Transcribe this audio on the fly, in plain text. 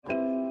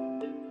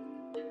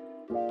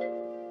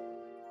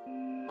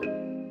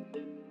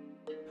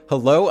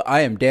Hello,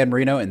 I am Dan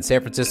Marino in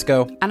San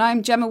Francisco. And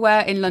I'm Gemma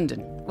Ware in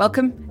London.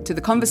 Welcome to The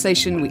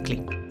Conversation Weekly.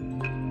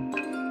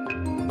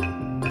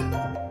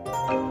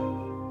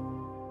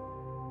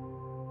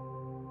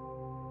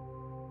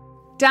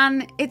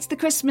 Dan, it's the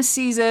Christmas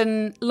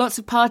season, lots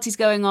of parties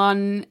going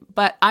on,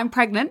 but I'm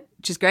pregnant,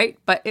 which is great,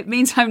 but it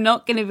means I'm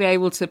not going to be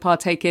able to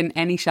partake in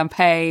any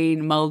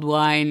champagne, mulled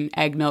wine,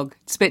 eggnog.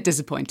 It's a bit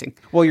disappointing.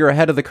 Well, you're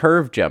ahead of the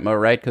curve, Gemma,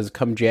 right? Because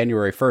come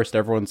January 1st,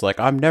 everyone's like,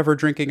 I'm never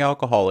drinking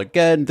alcohol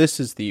again. This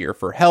is the year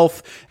for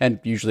health.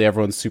 And usually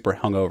everyone's super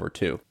hungover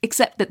too.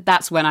 Except that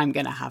that's when I'm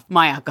going to have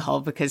my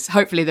alcohol, because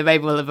hopefully the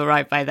baby will have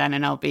arrived by then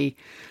and I'll be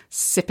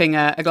sipping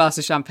a glass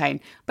of champagne.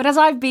 But as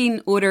I've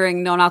been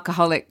ordering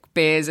non-alcoholic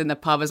beers in the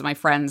pub as my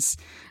friends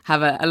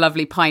have a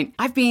lovely pint,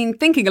 I've been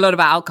thinking a lot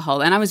about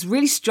alcohol, and I was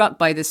really struck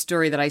by this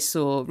story that I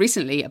saw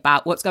recently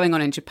about what's going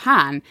on in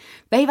Japan.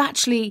 They've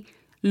actually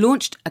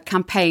launched a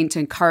campaign to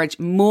encourage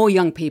more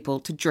young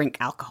people to drink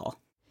alcohol.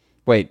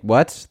 Wait,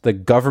 what? The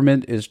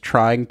government is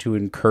trying to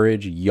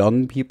encourage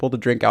young people to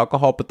drink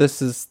alcohol, but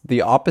this is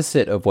the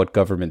opposite of what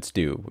governments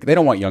do. They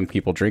don't want young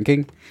people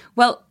drinking.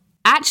 Well,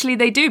 actually,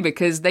 they do,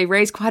 because they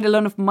raise quite a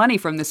lot of money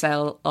from the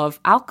sale of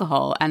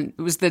alcohol. And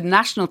it was the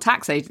National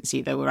Tax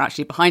Agency that were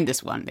actually behind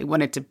this one. They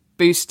wanted to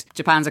boost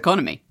Japan's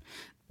economy.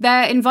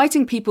 They're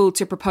inviting people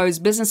to propose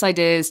business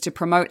ideas to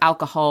promote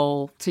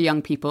alcohol to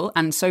young people.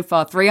 And so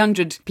far,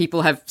 300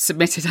 people have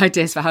submitted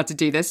ideas for how to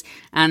do this.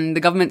 And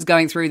the government's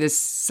going through this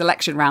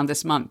selection round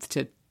this month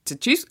to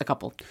choose a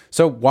couple.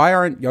 So why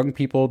aren't young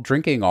people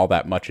drinking all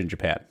that much in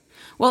Japan?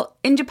 Well,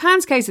 in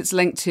Japan's case, it's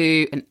linked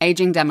to an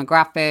aging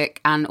demographic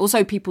and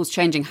also people's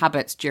changing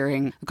habits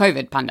during the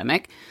COVID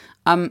pandemic.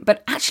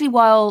 But actually,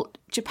 while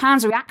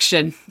Japan's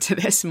reaction to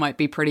this might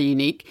be pretty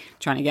unique,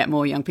 trying to get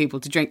more young people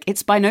to drink,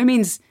 it's by no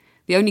means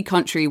the only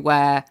country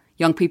where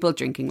young people are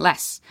drinking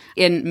less.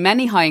 In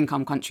many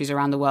high-income countries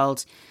around the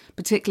world,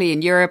 particularly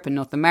in Europe and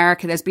North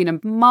America, there's been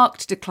a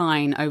marked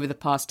decline over the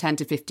past 10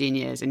 to 15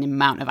 years in the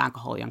amount of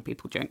alcohol young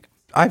people drink.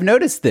 I've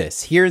noticed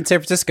this here in San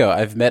Francisco.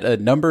 I've met a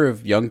number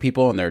of young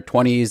people in their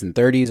 20s and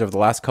 30s over the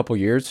last couple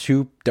of years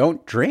who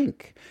don't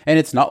drink. And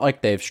it's not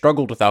like they've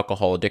struggled with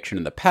alcohol addiction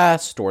in the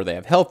past or they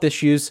have health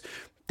issues.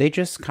 They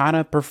just kind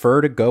of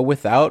prefer to go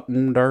without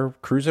and are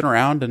cruising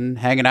around and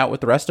hanging out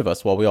with the rest of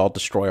us while we all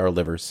destroy our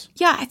livers.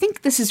 Yeah, I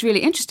think this is really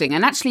interesting.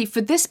 And actually, for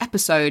this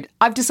episode,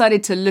 I've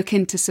decided to look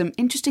into some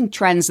interesting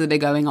trends that are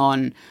going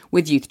on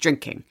with youth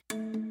drinking.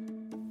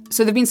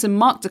 So there have been some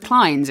marked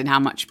declines in how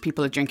much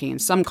people are drinking in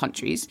some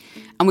countries,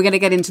 and we're going to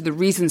get into the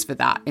reasons for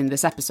that in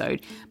this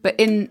episode. But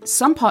in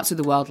some parts of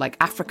the world, like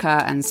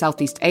Africa and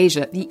Southeast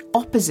Asia, the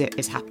opposite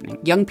is happening.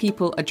 Young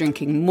people are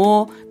drinking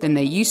more than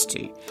they used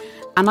to.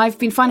 And I've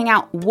been finding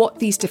out what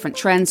these different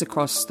trends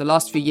across the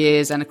last few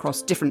years and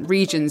across different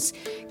regions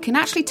can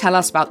actually tell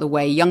us about the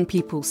way young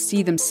people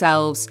see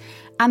themselves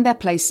and their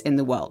place in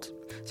the world.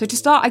 So to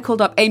start, I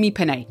called up Amy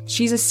Penay.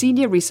 She's a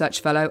senior research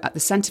fellow at the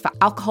Centre for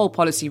Alcohol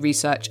Policy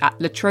Research at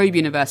La Trobe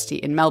University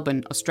in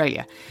Melbourne,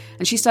 Australia.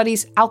 And she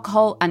studies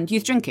alcohol and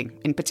youth drinking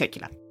in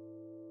particular.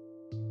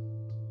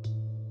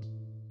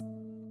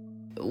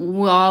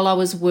 While I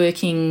was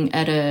working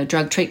at a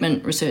drug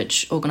treatment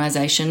research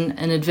organisation,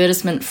 an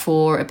advertisement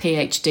for a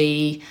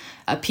PhD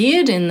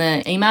appeared in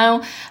the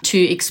email to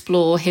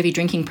explore heavy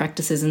drinking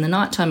practices in the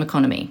nighttime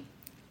economy.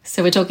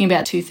 So we're talking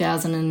about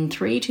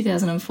 2003,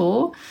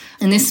 2004.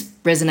 And this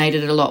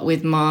resonated a lot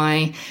with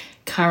my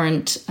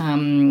current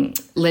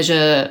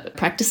leisure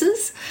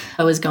practices.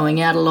 I was going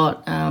out a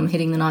lot,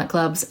 hitting the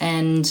nightclubs.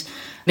 And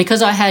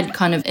because I had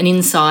kind of an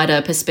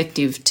insider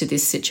perspective to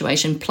this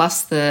situation,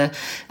 plus the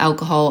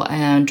alcohol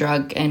and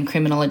drug and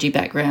criminology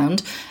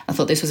background, I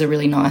thought this was a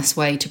really nice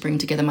way to bring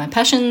together my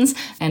passions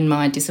and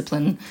my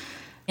discipline.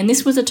 And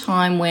this was a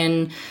time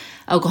when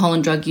alcohol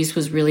and drug use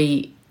was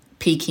really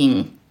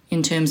peaking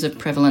in terms of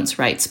prevalence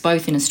rates,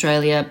 both in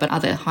Australia but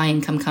other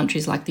high-income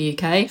countries like the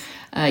UK.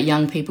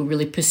 Young people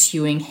really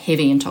pursuing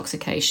heavy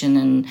intoxication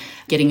and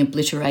getting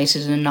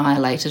obliterated and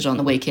annihilated on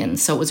the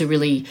weekends. So it was a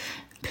really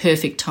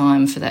perfect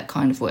time for that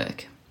kind of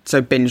work.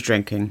 So binge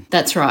drinking.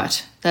 That's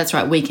right.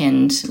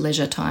 Weekend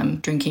leisure time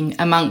drinking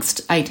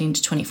amongst 18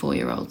 to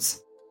 24-year-olds.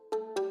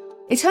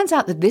 It turns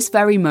out that this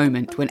very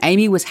moment, when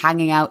Amy was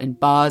hanging out in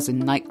bars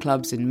and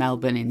nightclubs in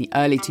Melbourne in the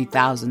early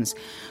 2000s,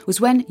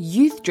 was when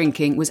youth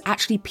drinking was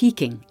actually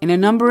peaking in a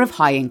number of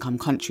high-income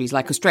countries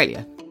like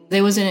Australia.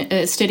 There was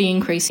a steady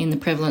increase in the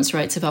prevalence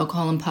rates of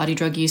alcohol and party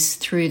drug use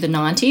through the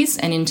 90s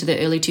and into the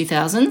early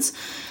 2000s.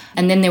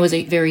 And then there was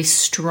a very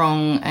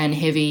strong and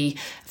heavy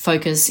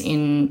focus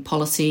in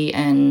policy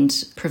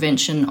and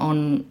prevention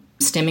on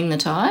stemming the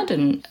tide,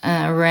 and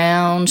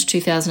around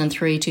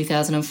 2003,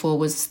 2004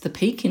 was the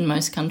peak in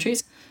most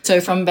countries.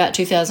 So from about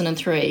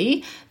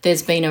 2003,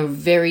 there's been a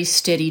very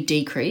steady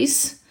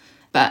decrease,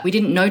 but we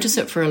didn't notice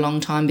it for a long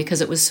time because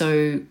it was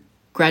so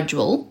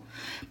gradual.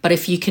 But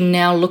if you can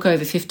now look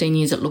over 15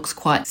 years, it looks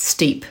quite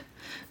steep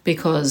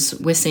because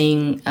we're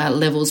seeing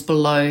levels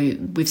below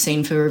we've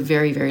seen for a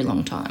very, very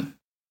long time.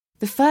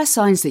 The first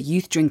signs that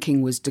youth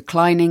drinking was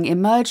declining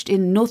emerged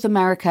in North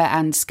America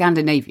and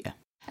Scandinavia.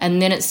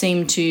 And then it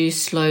seemed to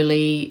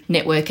slowly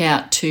network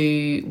out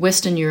to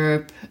Western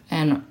Europe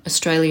and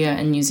Australia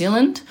and New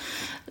Zealand.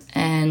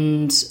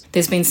 And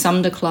there's been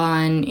some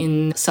decline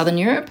in Southern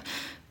Europe,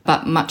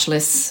 but much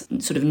less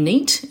sort of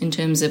neat in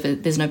terms of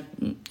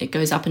it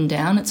goes up and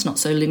down. It's not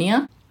so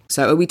linear.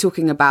 So are we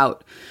talking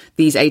about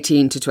these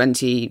 18 to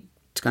 20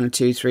 kind of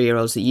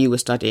 2-3-year-olds that you were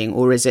studying,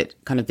 or is it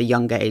kind of the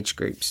younger age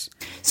groups?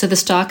 So the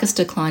starkest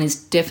decline is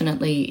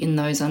definitely in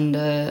those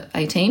under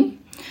 18,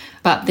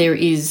 but there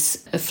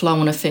is a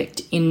flow-on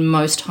effect in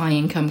most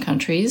high-income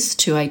countries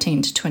to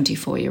 18 to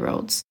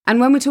 24-year-olds. And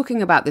when we're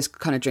talking about this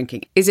kind of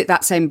drinking, is it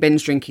that same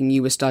binge drinking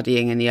you were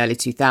studying in the early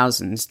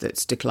 2000s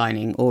that's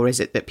declining, or is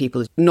it that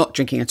people are not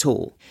drinking at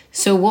all?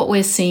 So what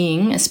we're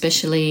seeing,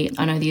 especially,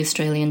 I know the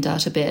Australian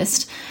data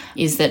best,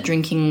 is that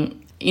drinking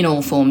in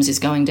all forms is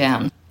going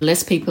down.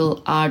 Less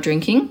people are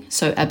drinking,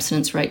 so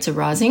abstinence rates are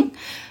rising.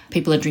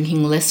 People are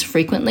drinking less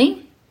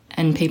frequently,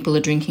 and people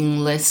are drinking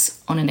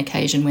less on an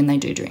occasion when they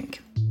do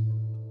drink.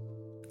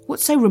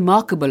 What's so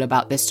remarkable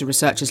about this to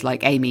researchers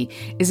like Amy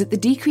is that the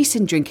decrease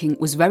in drinking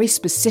was very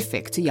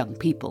specific to young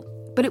people.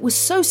 But it was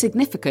so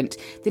significant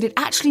that it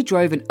actually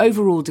drove an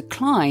overall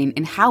decline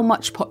in how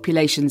much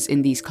populations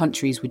in these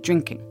countries were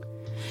drinking.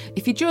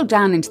 If you drill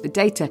down into the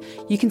data,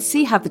 you can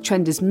see how the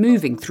trend is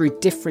moving through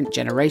different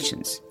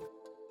generations.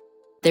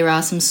 There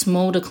are some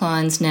small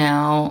declines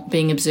now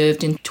being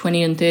observed in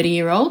 20 and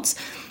 30-year-olds,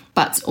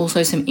 but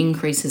also some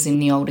increases in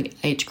the older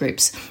age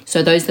groups.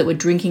 So those that were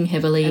drinking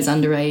heavily as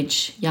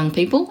underage young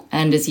people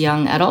and as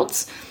young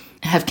adults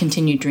have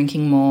continued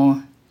drinking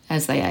more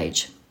as they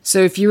age. So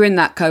if you were in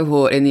that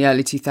cohort in the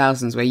early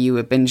 2000s where you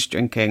were binge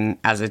drinking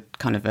as a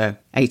kind of a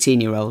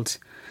 18-year-old,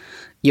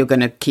 you're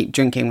going to keep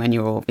drinking when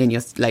you're in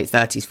your late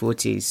 30s,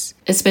 40s.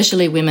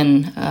 Especially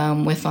women.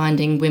 We're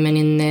finding women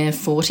in their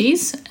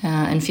 40s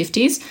and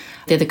 50s.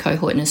 They're the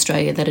cohort in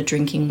Australia that are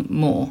drinking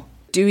more.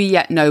 Do we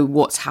yet know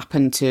what's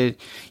happened to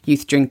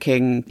youth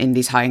drinking in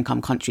these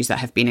high-income countries that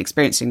have been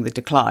experiencing the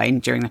decline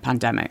during the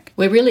pandemic?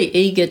 We're really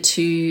eager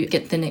to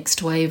get the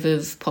next wave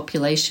of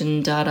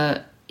population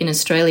data in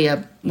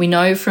Australia. We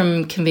know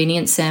from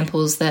convenience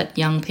samples that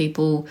young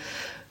people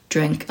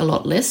drank a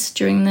lot less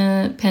during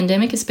the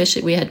pandemic,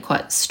 especially we had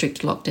quite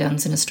strict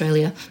lockdowns in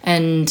Australia.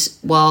 And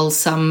while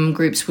some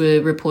groups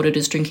were reported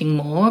as drinking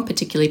more,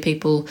 particularly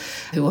people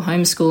who were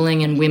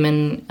homeschooling and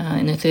women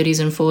in their 30s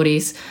and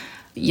 40s,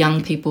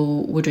 young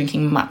people were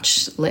drinking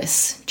much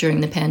less during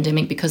the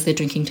pandemic because their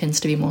drinking tends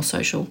to be more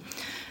social.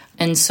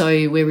 And so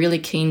we're really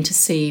keen to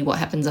see what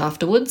happens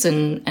afterwards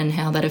and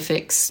how that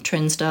affects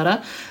trends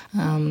data.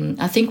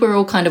 I think we're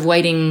all kind of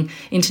waiting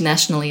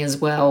internationally as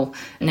well.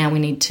 Now we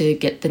need to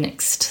get the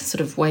next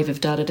sort of wave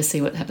of data to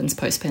see what happens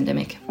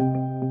post-pandemic.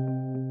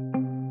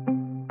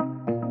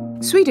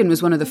 Sweden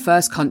was one of the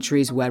first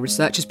countries where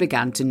researchers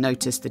began to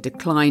notice the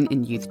decline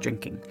in youth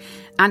drinking.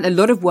 And a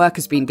lot of work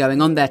has been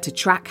going on there to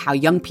track how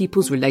young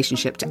people's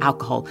relationship to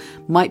alcohol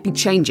might be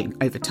changing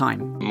over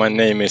time. My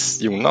name is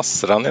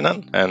Jonas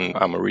Ranninen, and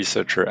I'm a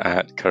researcher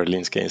at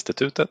Karolinska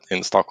Institutet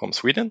in Stockholm,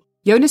 Sweden.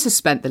 Jonas has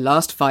spent the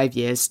last 5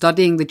 years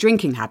studying the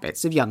drinking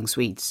habits of young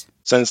Swedes.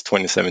 Since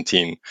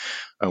 2017,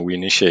 we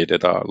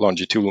initiated a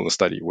longitudinal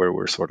study where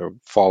we're sort of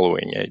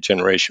following a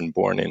generation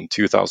born in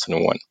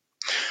 2001.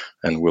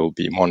 And we'll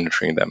be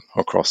monitoring them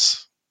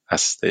across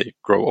as they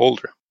grow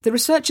older. The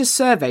researchers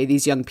survey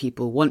these young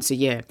people once a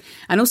year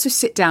and also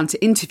sit down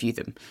to interview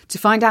them to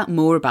find out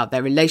more about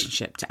their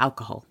relationship to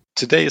alcohol.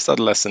 Today's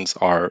adolescents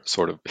are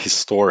sort of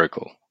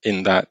historical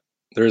in that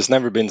there has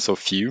never been so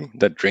few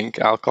that drink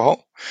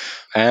alcohol.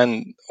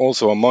 And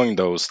also among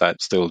those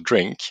that still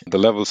drink, the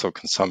levels of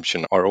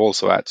consumption are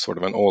also at sort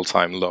of an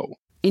all-time low.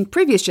 In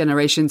previous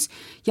generations,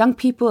 young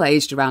people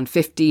aged around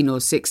 15 or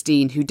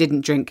 16 who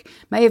didn't drink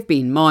may have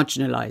been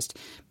marginalised,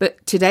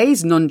 but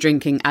today's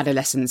non-drinking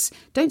adolescents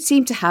don't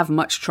seem to have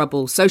much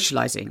trouble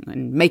socialising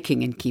and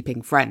making and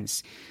keeping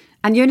friends.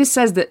 And Jonas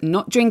says that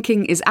not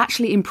drinking is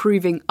actually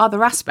improving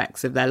other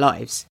aspects of their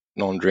lives.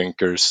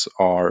 Non-drinkers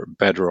are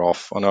better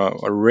off on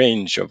a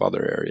range of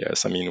other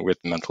areas. I mean, with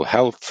mental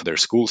health, their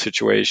school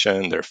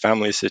situation, their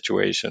family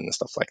situation, and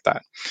stuff like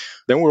that.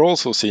 Then we're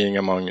also seeing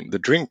among the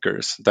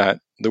drinkers that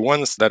the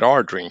ones that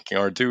are drinking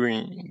are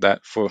doing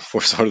that for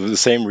sort of the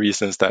same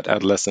reasons that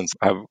adolescents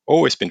have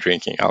always been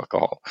drinking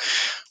alcohol,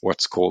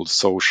 what's called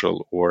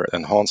social or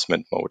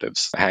enhancement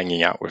motives,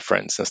 hanging out with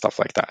friends and stuff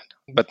like that.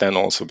 But then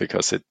also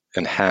because it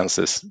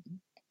enhances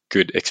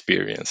good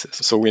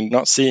experiences. So we're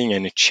not seeing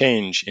any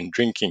change in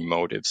drinking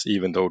motives,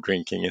 even though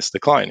drinking is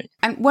declining.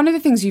 And one of the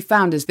things you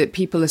found is that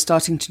people are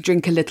starting to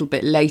drink a little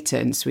bit later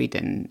in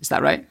Sweden. Is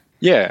that right?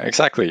 Yeah,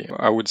 exactly.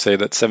 I would say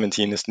that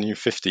 17 is the new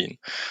 15.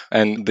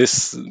 And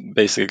this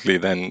basically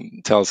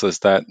then tells us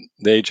that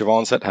the age of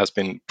onset has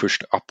been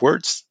pushed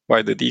upwards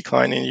by the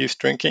decline in youth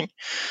drinking.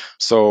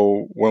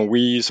 So when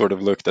we sort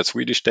of looked at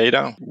Swedish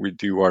data, we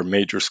do our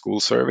major school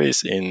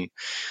surveys in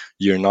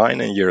year 9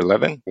 and year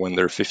 11 when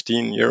they're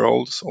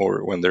 15-year-olds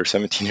or when they're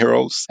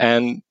 17-year-olds.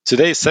 And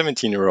today's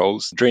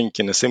 17-year-olds drink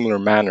in a similar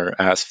manner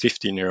as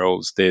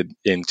 15-year-olds did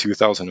in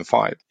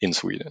 2005 in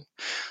Sweden.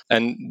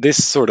 And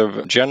this sort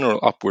of general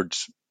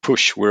upwards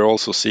push we're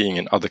also seeing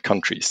in other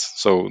countries.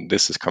 So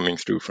this is coming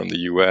through from the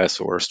US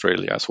or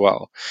Australia as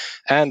well.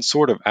 And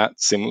sort of at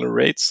similar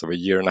rates of 1.5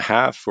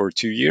 years or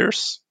 2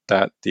 years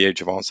that the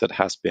age of onset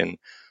has been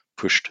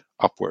pushed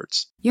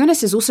upwards.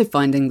 Jonas is also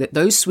finding that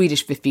those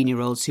Swedish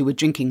 15-year-olds who were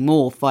drinking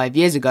more 5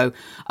 years ago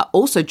are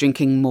also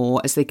drinking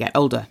more as they get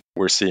older.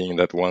 We're seeing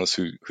that ones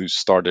who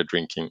started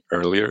drinking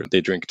earlier,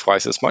 they drink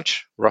twice as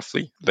much,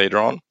 roughly, later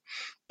on.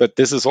 But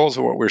this is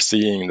also what we're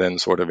seeing then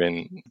sort of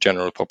in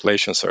general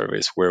population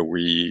surveys, where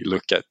we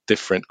look at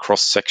different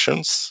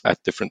cross-sections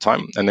at different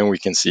time. And then we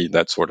can see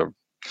that sort of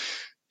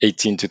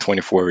 18 to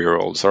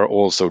 24-year-olds are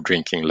also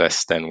drinking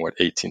less than what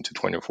 18 to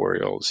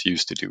 24-year-olds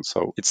used to do.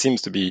 So it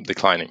seems to be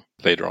declining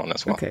later on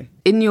as well. Okay.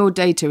 In your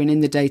data and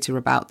in the data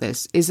about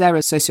this, is there a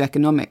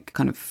socioeconomic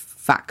kind of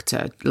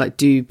factor? Like,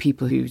 do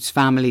people whose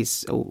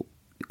families or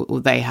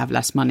they have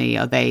less money,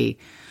 are they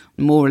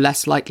more or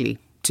less likely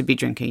to be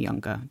drinking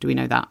younger? Do we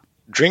know that?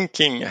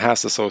 Drinking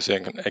has a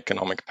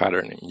socioeconomic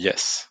patterning,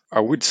 yes. I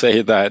would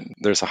say that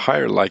there's a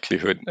higher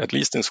likelihood, at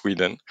least in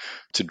Sweden,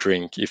 to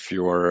drink if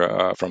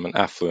you're from an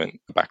affluent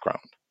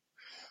background.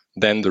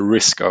 Then the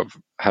risk of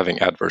having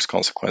adverse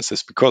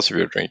consequences because of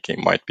your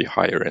drinking might be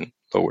higher in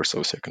lower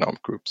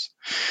socioeconomic groups.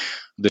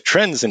 The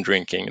trends in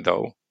drinking,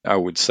 though, I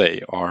would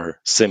say are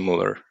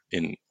similar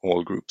in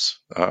all groups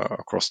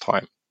across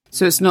time.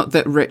 So it's not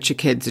that richer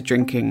kids are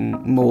drinking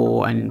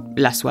more and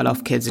less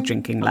well-off kids are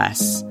drinking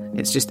less.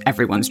 It's just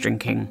everyone's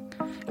drinking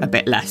a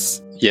bit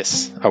less.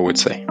 Yes, I would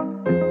say.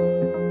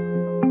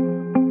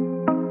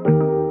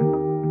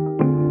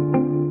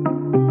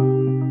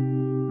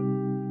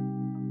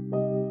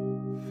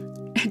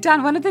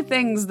 Dan, one of the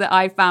things that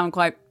I found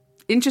quite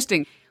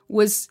interesting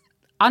was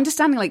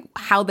understanding like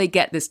how they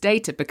get this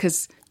data,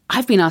 because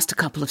I've been asked a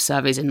couple of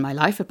surveys in my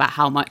life about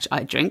how much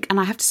I drink, and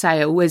I have to say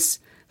I always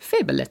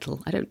fib a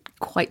little. I don't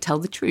quite tell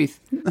the truth.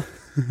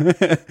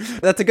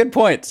 That's a good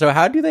point. So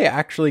how do they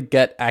actually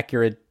get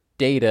accurate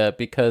data?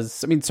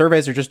 Because, I mean,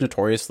 surveys are just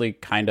notoriously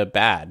kind of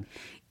bad.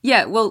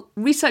 Yeah, well,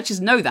 researchers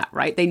know that,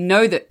 right? They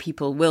know that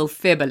people will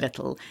fib a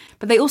little,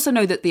 but they also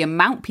know that the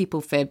amount people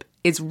fib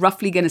is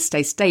roughly going to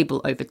stay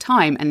stable over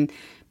time. And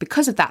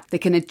because of that, they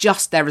can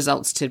adjust their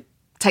results to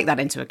take that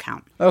into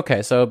account.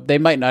 Okay, so they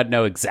might not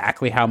know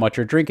exactly how much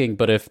you're drinking,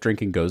 but if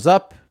drinking goes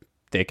up,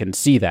 they can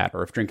see that.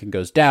 Or if drinking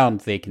goes down,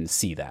 they can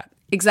see that.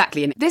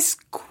 Exactly. And this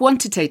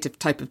quantitative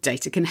type of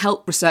data can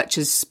help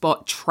researchers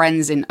spot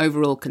trends in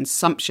overall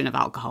consumption of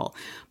alcohol.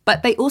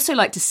 But they also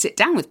like to sit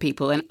down with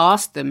people and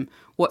ask them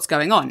what's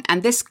going on.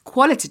 And this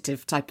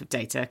qualitative type of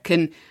data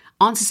can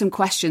answer some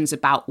questions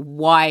about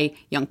why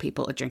young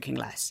people are drinking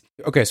less.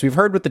 Okay, so we've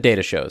heard what the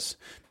data shows.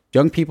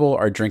 Young people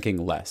are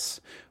drinking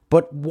less.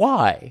 But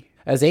why?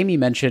 As Amy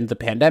mentioned, the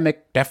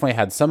pandemic definitely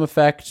had some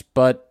effect,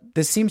 but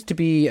this seems to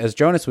be, as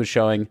Jonas was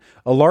showing,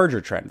 a larger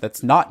trend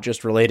that's not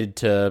just related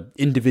to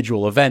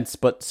individual events,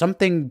 but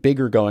something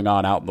bigger going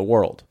on out in the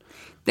world.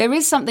 There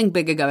is something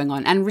bigger going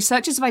on, and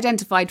researchers have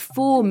identified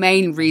 4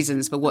 main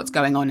reasons for what's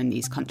going on in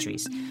these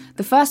countries.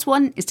 The first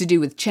one is to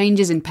do with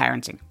changes in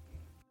parenting.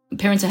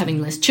 Parents are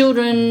having less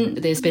children,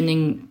 they're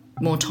spending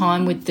more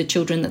time with the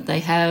children that they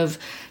have,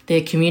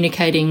 they're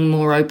communicating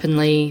more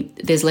openly,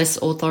 there's less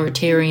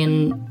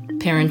authoritarian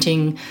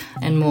parenting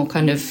and more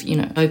kind of,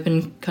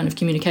 open kind of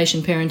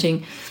communication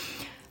parenting.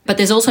 But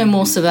there's also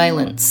more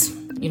surveillance.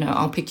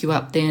 I'll pick you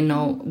up then,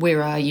 or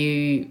where are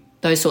you?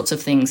 Those sorts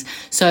of things.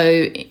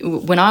 So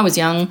when I was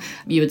young,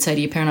 you would say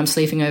to your parent, I'm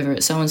sleeping over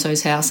at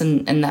so-and-so's house,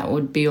 and that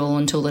would be all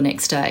until the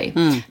next day.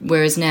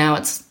 Whereas now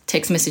it's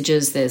text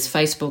messages, there's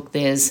Facebook,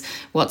 there's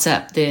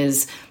WhatsApp,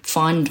 there's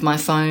Find My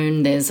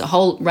Phone, there's a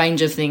whole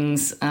range of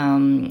things.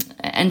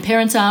 And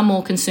parents are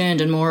more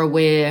concerned and more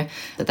aware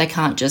that they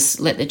can't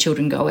just let their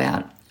children go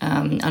out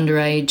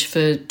underage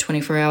for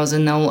 24 hours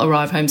and they'll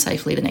arrive home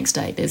safely the next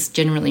day. There's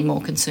generally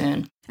more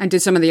concern. And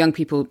did some of the young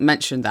people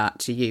mention that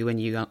to you when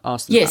you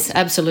asked them? Yes,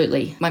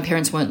 absolutely. My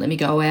parents won't let me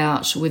go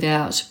out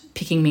without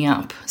picking me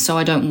up, so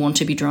I don't want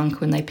to be drunk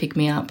when they pick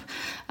me up.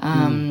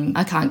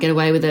 I can't get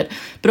away with it.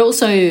 But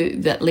also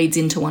that leads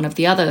into one of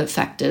the other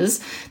factors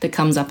that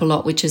comes up a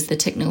lot, which is the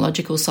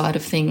technological side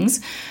of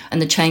things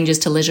and the changes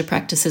to leisure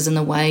practices and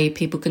the way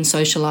people can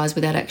socialise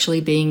without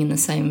actually being in the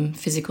same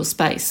physical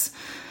space.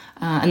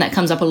 And that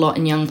comes up a lot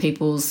in young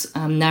people's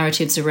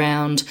narratives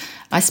around,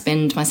 I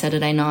spend my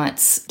Saturday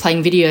nights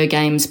playing video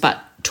games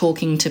but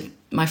talking to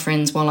my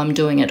friends while I'm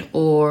doing it,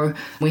 or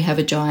we have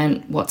a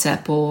giant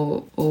WhatsApp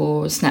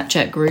or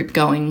Snapchat group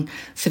going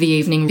for the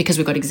evening because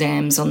we've got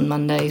exams on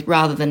Monday,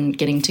 rather than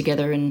getting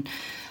together.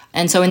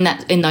 And so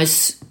in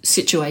those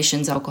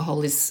situations,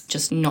 alcohol is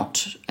just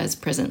not as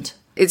present.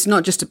 It's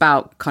not just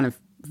about kind of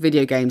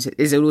video games.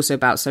 Is it also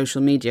about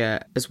social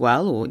media as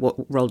well, or what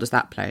role does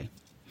that play?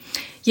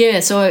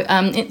 Yeah, so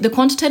the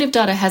quantitative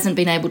data hasn't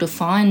been able to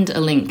find a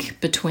link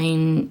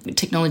between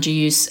technology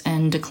use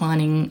and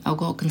declining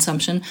alcohol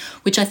consumption,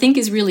 which I think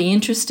is really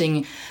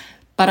interesting.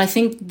 But I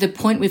think the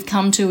point we've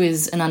come to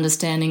is an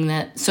understanding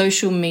that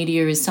social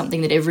media is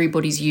something that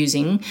everybody's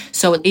using.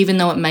 So even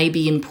though it may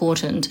be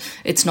important,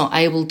 it's not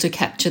able to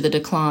capture the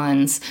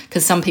declines,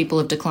 because some people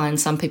have declined,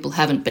 some people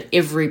haven't, but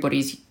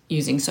everybody's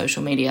using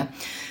social media.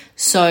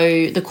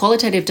 So the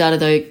qualitative data,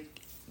 though,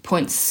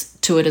 points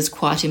to it as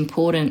quite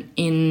important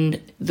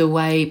in the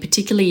way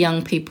particularly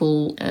young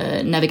people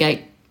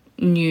navigate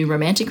new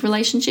romantic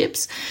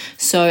relationships.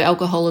 So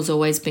alcohol has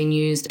always been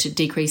used to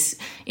decrease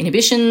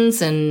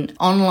inhibitions, and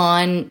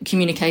online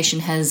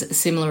communication has a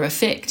similar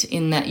effect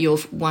in that you're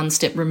one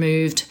step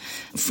removed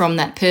from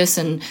that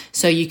person,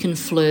 so you can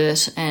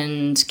flirt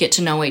and get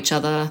to know each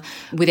other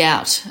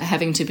without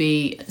having to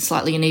be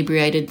slightly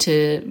inebriated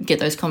to get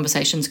those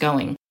conversations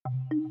going.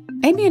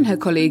 Amy and her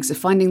colleagues are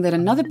finding that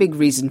another big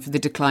reason for the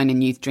decline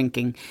in youth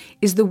drinking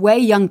is the way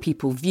young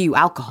people view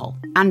alcohol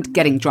and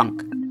getting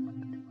drunk.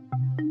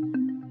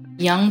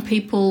 Young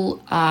people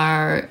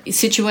are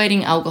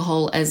situating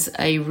alcohol as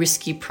a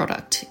risky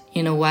product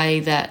in a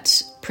way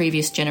that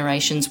previous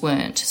generations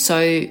weren't.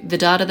 So the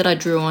data that I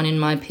drew on in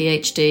my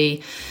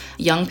PhD,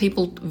 young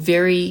people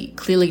very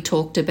clearly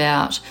talked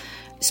about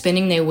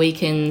spending their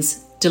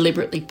weekends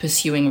deliberately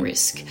pursuing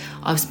risk.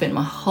 I've spent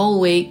my whole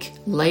week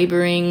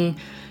labouring,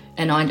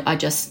 and I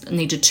just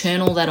need to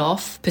turn all that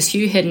off,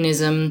 pursue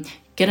hedonism,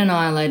 get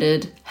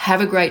annihilated,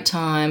 have a great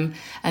time,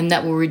 and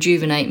that will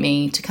rejuvenate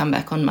me to come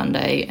back on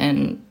Monday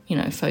and,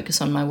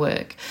 focus on my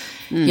work.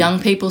 Young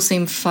people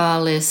seem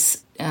far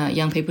less,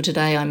 young people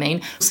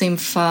today, seem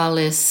far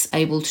less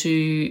able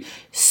to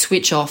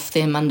switch off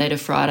their Monday to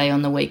Friday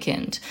on the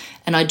weekend.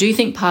 And I do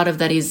think part of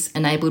that is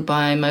enabled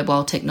by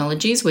mobile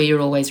technologies where you're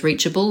always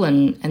reachable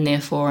and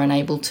therefore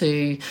unable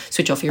to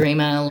switch off your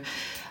email.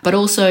 But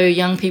also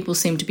young people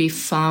seem to be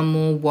far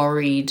more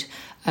worried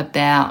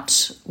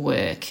about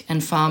work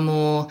and far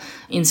more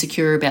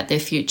insecure about their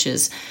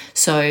futures.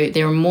 So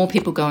there are more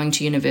people going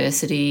to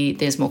university,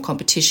 there's more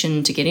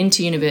competition to get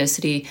into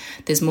university,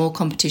 there's more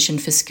competition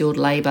for skilled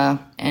labour,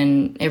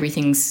 and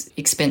everything's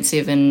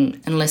expensive,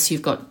 and unless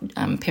you've got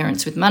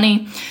parents with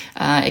money,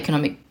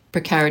 economic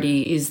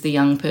precarity is the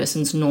young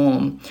person's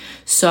norm.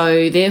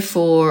 So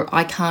therefore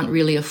I can't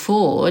really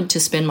afford to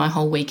spend my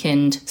whole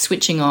weekend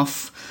switching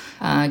off,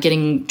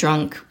 getting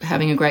drunk,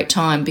 having a great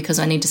time, because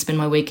I need to spend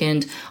my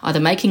weekend either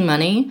making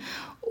money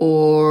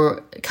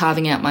or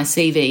carving out my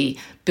CV,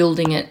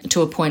 building it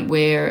to a point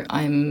where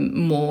I'm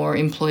more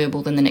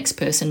employable than the next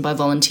person by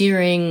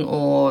volunteering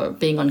or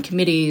being on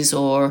committees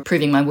or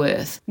proving my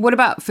worth. What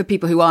about for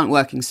people who aren't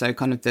working, so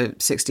kind of the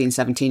 16,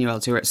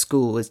 17-year-olds who are at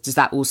school? Does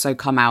that also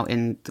come out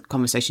in the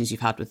conversations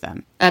you've had with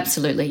them?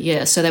 Absolutely,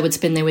 yeah. So they would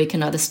spend their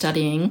weekend either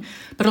studying,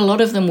 but a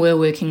lot of them were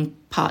working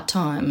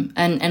part-time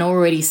and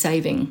already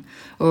saving,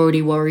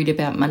 already worried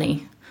about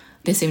money.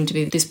 There seemed to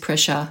be this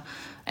pressure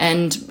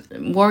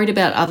and worried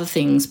about other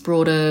things,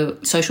 broader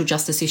social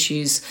justice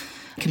issues.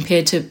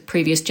 Compared to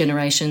previous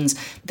generations,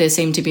 there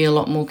seemed to be a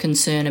lot more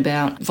concern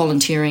about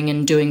volunteering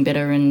and doing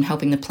better and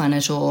helping the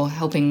planet or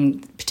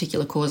helping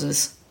particular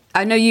causes.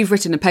 I know you've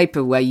written a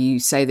paper where you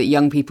say that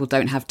young people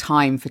don't have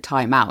time for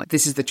time out.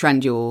 This is the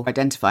trend you're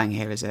identifying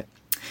here, is it?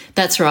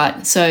 That's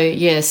right. So,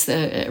 yes,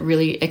 a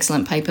really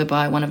excellent paper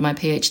by one of my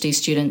PhD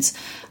students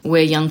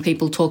where young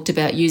people talked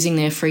about using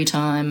their free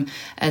time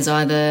as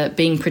either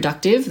being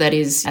productive, that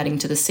is adding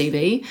to the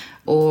CV,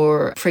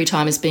 or free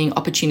time as being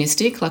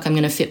opportunistic, like I'm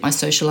going to fit my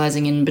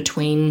socialising in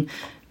between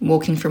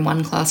walking from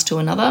one class to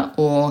another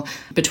or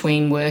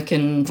between work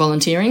and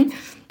volunteering,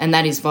 and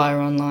that is via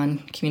online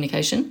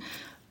communication.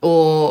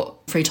 Or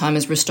free time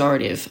is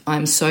restorative.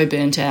 I'm so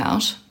burnt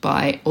out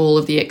by all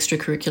of the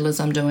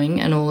extracurriculars I'm doing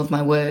and all of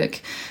my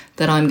work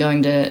that I'm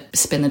going to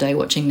spend the day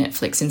watching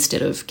Netflix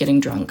instead of getting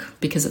drunk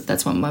because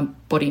that's what my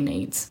body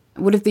needs.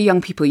 What have the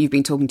young people you've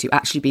been talking to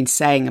actually been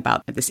saying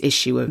about this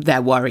issue of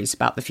their worries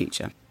about the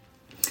future?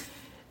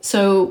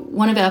 So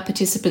one of our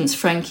participants,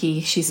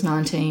 Frankie, she's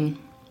 19,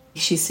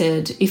 she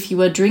said, if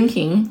you are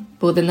drinking,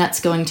 well, then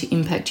that's going to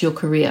impact your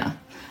career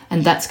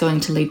and that's going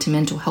to lead to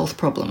mental health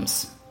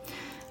problems.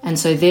 And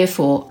so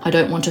therefore, I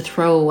don't want to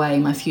throw away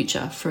my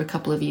future for a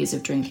couple of years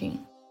of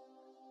drinking.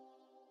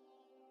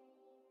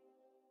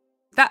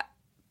 That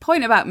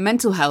point about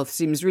mental health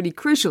seems really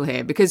crucial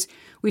here because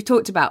we've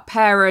talked about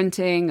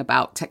parenting,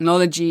 about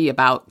technology,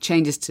 about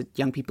changes to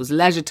young people's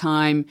leisure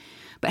time.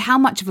 But how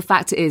much of a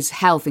factor is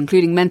health,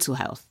 including mental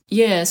health?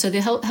 Yeah, so the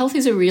health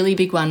is a really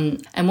big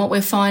one. And what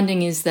we're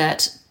finding is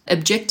that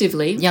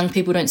objectively, young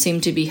people don't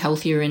seem to be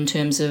healthier in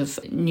terms of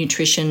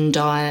nutrition,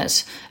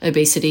 diet,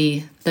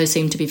 obesity. Those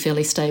seem to be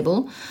fairly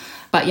stable.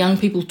 But young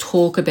people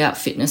talk about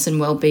fitness and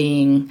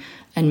well-being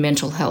and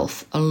mental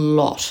health a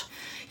lot.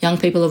 Young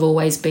people have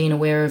always been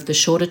aware of the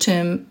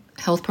shorter-term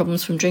health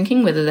problems from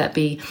drinking, whether that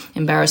be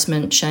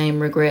embarrassment, shame,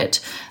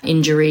 regret,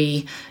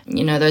 injury,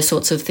 those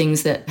sorts of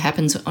things that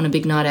happens on a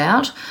big night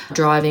out,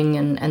 driving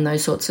and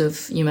those sorts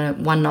of,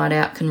 one night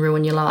out can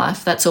ruin your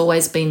life. That's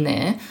always been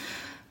there.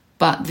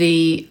 But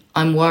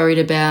I'm worried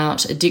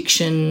about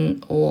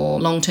addiction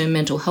or long-term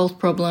mental health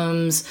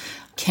problems.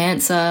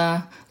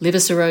 cancer, liver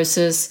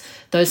cirrhosis,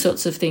 those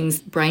sorts of things,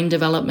 brain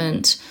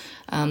development,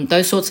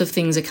 those sorts of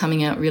things are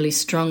coming out really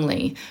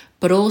strongly.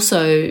 But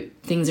also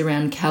things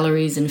around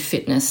calories and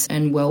fitness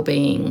and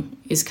well-being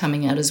is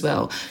coming out as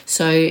well.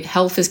 So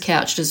health is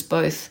couched as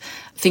both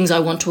things I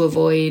want to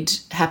avoid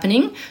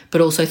happening,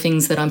 but also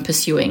things that I'm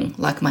pursuing,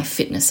 like my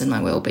fitness and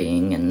my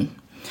well-being.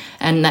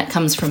 And that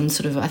comes from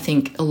sort of, I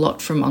think, a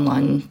lot from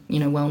online,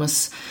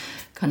 wellness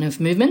kind of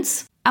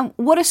movements. And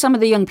what are some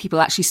of the young people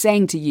actually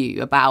saying to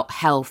you about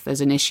health as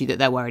an issue that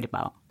they're worried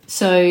about?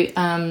 So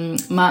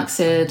Mark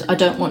said, I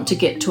don't want to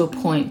get to a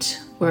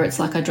point where it's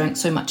like I drank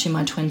so much in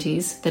my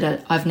 20s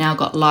that I've now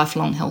got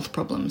lifelong health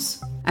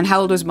problems. And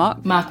how old was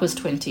Mark? Mark was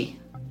 20.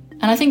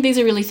 And I think these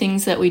are really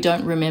things that we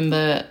don't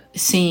remember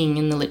seeing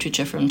in the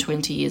literature from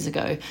 20 years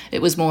ago.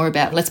 It was more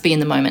about let's be in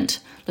the moment.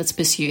 Let's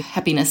pursue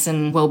happiness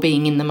and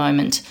well-being in the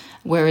moment.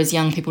 Whereas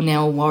young people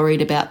now are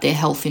worried about their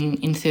health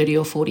in 30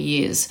 or 40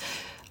 years,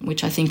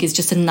 which I think is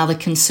just another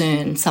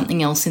concern,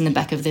 something else in the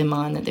back of their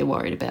mind that they're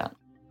worried about.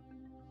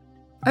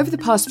 Over the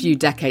past few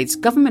decades,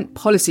 government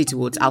policy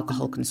towards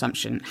alcohol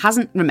consumption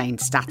hasn't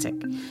remained static.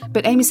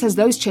 But Amy says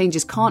those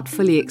changes can't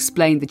fully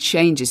explain the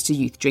changes to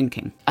youth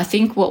drinking. I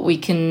think what we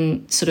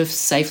can sort of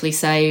safely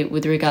say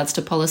with regards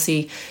to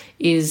policy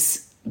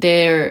is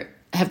there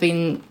have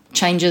been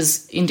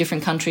changes in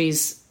different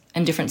countries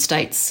and different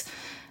states,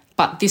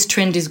 but this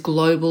trend is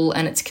global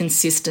and it's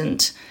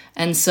consistent,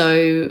 and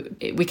so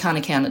we can't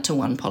account it to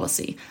one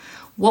policy.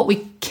 What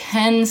we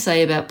can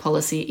say about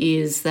policy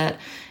is that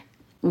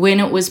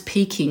when it was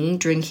peaking,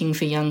 drinking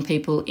for young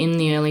people in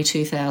the early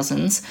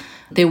 2000s,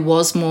 there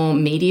was more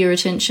media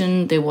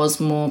attention, there was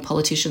more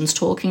politicians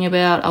talking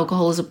about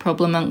alcohol as a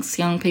problem amongst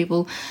young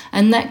people,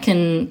 and that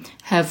can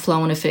have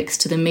flow-on effects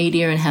to the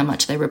media and how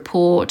much they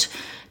report,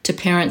 to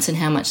parents and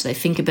how much they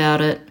think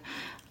about it.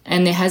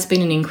 And there has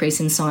been an increase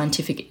in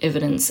scientific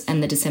evidence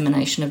and the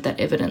dissemination of that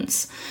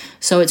evidence.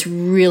 So it's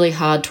really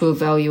hard to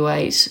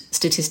evaluate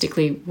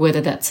statistically whether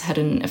that's had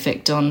an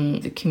effect on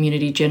the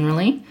community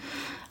generally.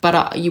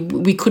 But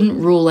we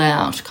couldn't rule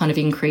out kind of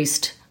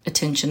increased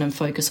attention and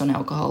focus on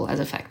alcohol as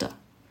a factor.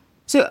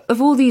 So of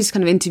all these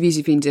kind of interviews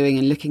you've been doing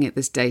and looking at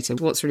this data,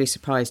 what's really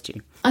surprised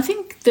you? I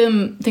think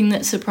the thing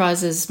that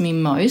surprises me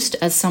most,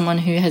 as someone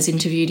who has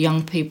interviewed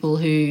young people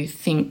who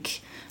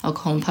think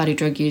alcohol and party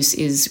drug use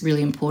is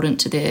really important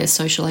to their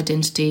social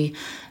identity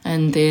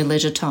and their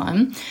leisure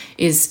time,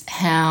 is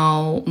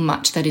how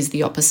much that is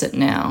the opposite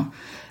now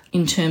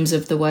in terms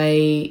of the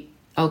way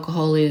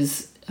alcohol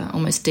is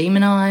almost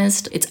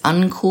demonised. It's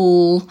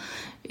uncool.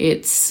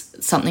 It's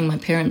something my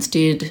parents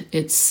did.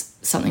 It's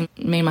something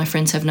me and my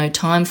friends have no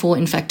time for.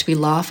 In fact, we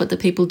laugh at the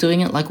people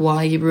doing it, like, why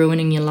are you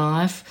ruining your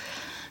life?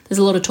 There's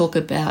a lot of talk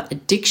about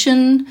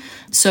addiction.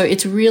 So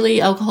it's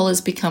really, alcohol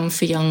has become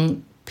for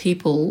young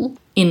people,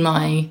 in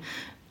my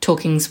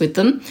talkings with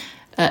them,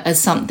 as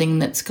something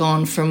that's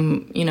gone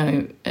from,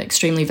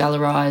 extremely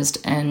valorised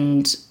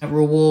and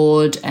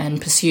reward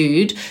and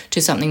pursued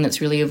to something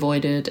that's really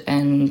avoided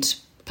and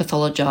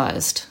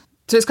pathologised.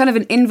 So it's kind of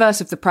an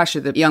inverse of the pressure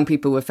that young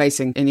people were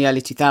facing in the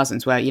early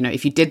 2000s, where,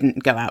 if you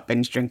didn't go out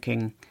binge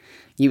drinking,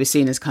 you were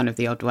seen as kind of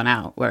the odd one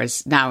out,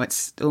 whereas now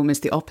it's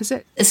almost the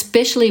opposite.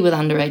 Especially with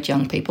underage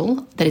young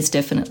people, that is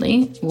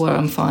definitely what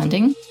I'm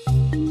finding.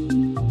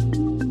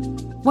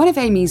 One of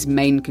Amy's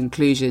main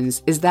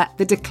conclusions is that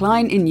the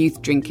decline in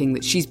youth drinking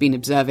that she's been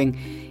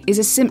observing is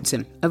a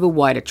symptom of a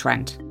wider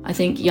trend. I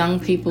think young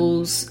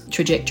people's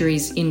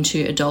trajectories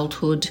into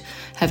adulthood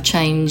have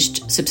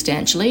changed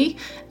substantially,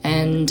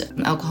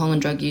 and alcohol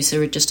and drug use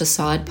are just a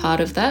side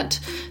part of that.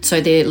 So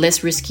they're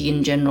less risky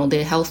in general.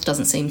 Their health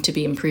doesn't seem to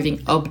be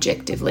improving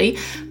objectively,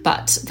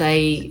 but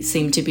they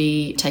seem to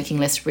be taking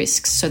less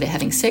risks. So they're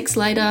having sex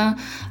later,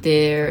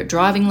 they're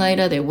driving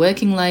later, they're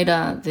working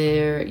later,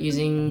 they're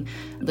using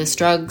less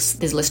drugs,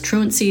 there's less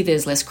truancy,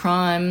 there's less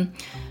crime.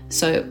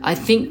 So I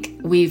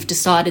think we've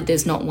decided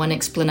there's not one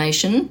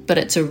explanation, but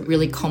it's a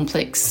really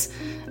complex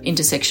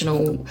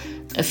intersectional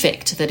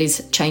effect that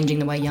is changing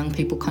the way young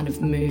people kind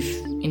of move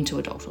into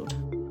adulthood.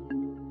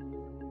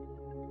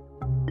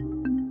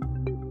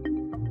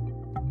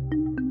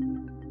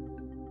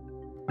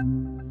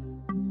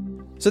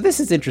 So this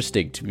is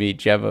interesting to me,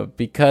 Gemma,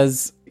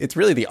 because it's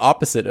really the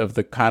opposite of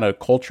the kind of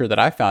culture that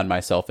I found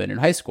myself in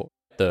high school.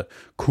 The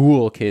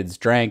cool kids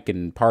drank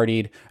and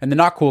partied, and the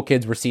not cool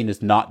kids were seen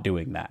as not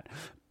doing that.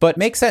 But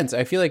makes sense.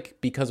 I feel like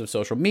because of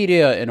social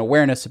media and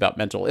awareness about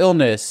mental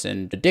illness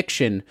and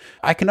addiction,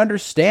 I can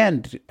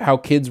understand how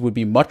kids would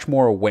be much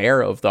more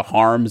aware of the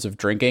harms of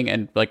drinking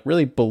and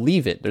really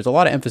believe it. There's a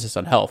lot of emphasis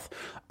on health.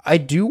 I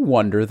do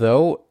wonder,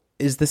 though,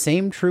 is the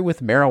same true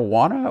with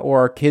marijuana,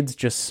 or are kids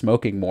just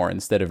smoking more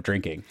instead of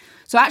drinking?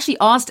 So I actually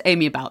asked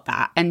Amy about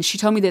that, and she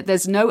told me that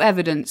there's no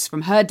evidence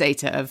from her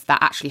data of that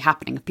actually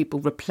happening, of people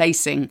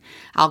replacing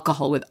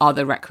alcohol with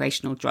other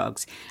recreational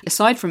drugs.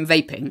 Aside from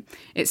vaping,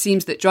 it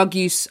seems that drug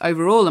use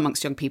overall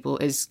amongst young people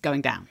is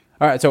going down.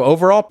 All right, so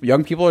overall,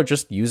 young people are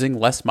just using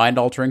less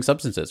mind-altering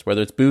substances,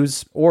 whether it's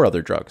booze or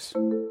other drugs.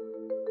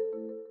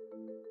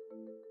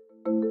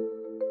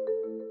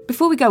 Before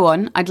Before we go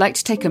on, I'd like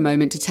to take a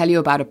moment to tell you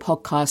about a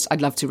podcast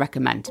I'd love to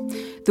recommend.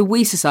 The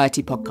We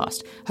Society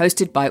podcast,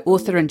 hosted by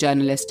author and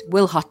journalist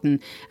Will Hutton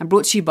and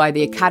brought to you by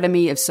the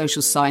Academy of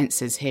Social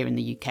Sciences here in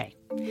the UK.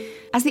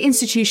 As the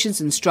institutions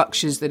and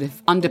structures that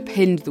have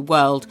underpinned the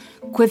world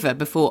quiver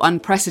before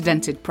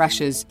unprecedented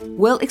pressures,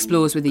 Will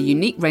explores with a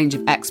unique range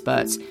of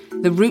experts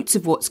the roots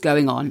of what's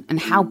going on and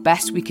how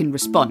best we can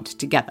respond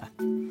together.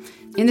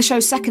 In the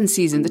show's second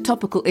season, the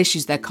topical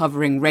issues they're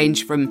covering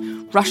range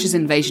from Russia's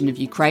invasion of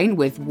Ukraine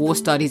with war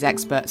studies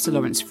expert Sir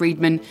Lawrence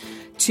Freedman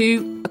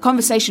to a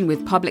conversation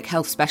with public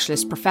health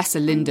specialist Professor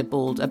Linda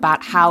Bald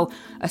about how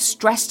a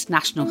stressed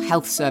National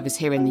Health Service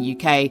here in the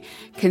UK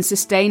can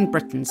sustain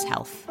Britain's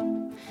health.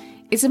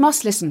 It's a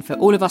must-listen for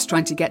all of us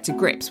trying to get to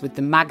grips with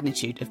the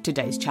magnitude of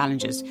today's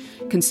challenges,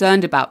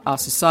 concerned about our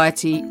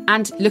society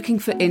and looking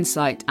for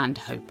insight and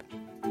hope.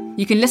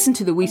 You can listen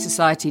to the We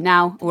Society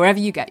now, wherever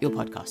you get your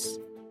podcasts.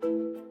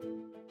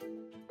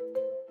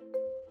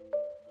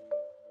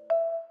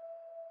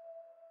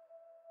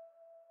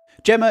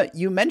 Gemma,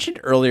 you mentioned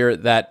earlier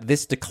that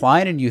this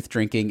decline in youth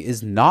drinking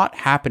is not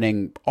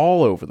happening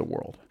all over the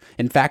world.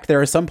 In fact, there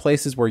are some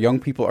places where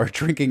young people are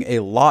drinking a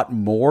lot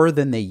more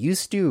than they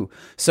used to.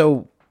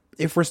 So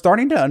if we're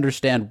starting to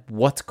understand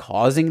what's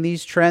causing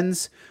these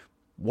trends,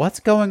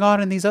 what's going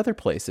on in these other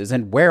places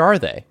and where are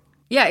they?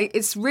 Yeah,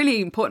 it's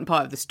really important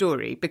part of the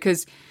story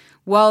because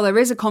while there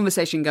is a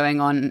conversation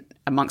going on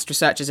amongst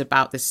researchers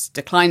about this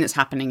decline that's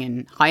happening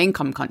in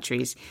high-income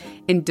countries,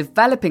 in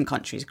developing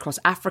countries across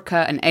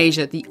Africa and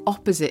Asia, the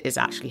opposite is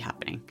actually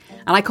happening.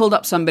 And I called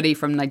up somebody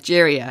from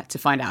Nigeria to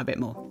find out a bit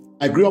more.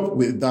 I grew up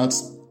with that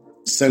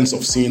sense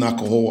of seeing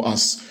alcohol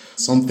as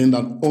something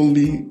that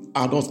only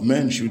adult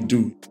men should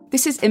do.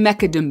 This is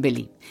Emeka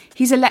Dumbili.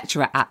 He's a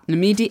lecturer at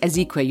Nnamdi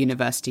Azikiwe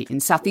University in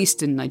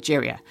southeastern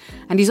Nigeria,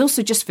 and he's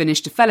also just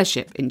finished a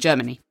fellowship in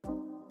Germany.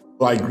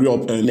 I grew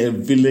up in a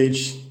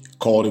village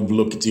called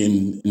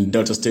Ibulokiti in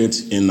Delta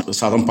State in the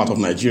southern part of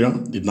Nigeria,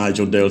 the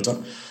Niger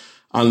Delta.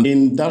 And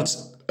in that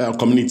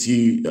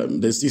community,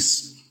 there's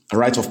this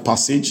rite of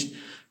passage.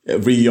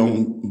 Every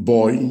young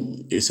boy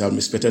is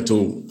expected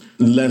to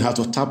learn how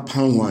to tap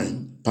palm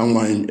wine. Palm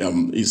wine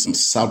is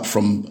served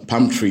from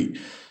palm tree.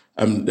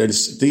 There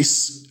is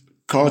this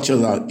culture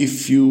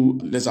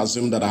that let's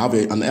assume that I have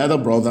an elder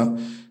brother,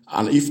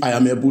 and if I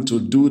am able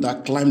to do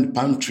that, climb the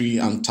palm tree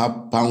and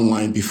tap palm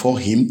wine before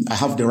him, I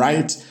have the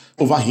right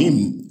over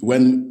him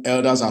when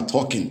elders are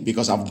talking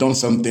because I've done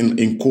something,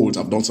 in quotes,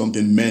 I've done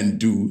something men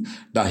do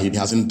that he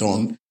hasn't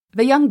done.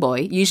 The young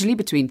boy, usually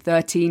between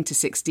 13 to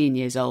 16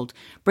 years old,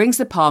 brings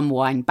the palm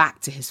wine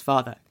back to his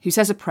father, who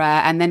says a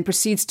prayer and then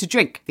proceeds to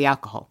drink the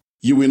alcohol.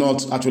 You will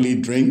not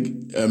actually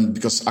drink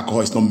because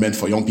alcohol is not meant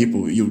for young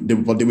people.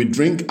 But they will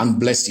drink and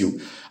bless you.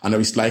 And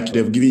it's like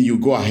they've given you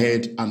go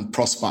ahead and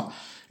prosper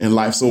in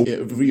life. So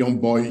every young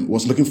boy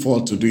was looking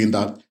forward to doing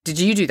that. Did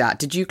you do that?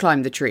 Did you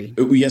climb the tree?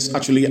 Yes,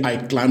 actually, I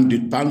climbed the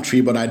palm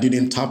tree, but I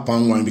didn't tap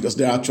palm wine because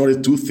there are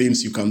actually two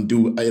things you can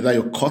do. Either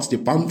you cut the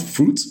palm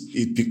fruit.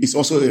 It's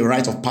also a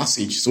rite of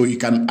passage. So you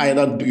can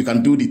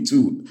do the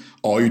two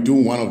or you do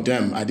one of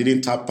them. I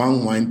didn't tap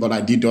palm wine, but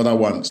I did the other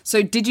ones.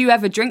 So did you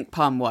ever drink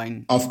palm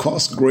wine? Of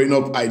course, growing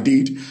up, I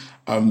did.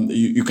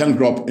 You can't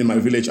grow up in my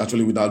village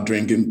actually without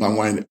drinking palm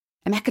wine.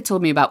 Emeka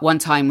told me about one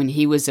time when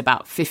he was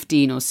about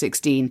 15 or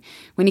 16,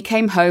 when he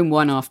came home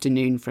one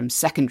afternoon from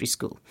secondary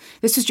school.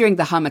 This was during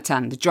the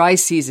Harmattan, the dry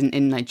season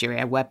in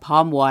Nigeria, where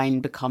palm wine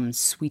becomes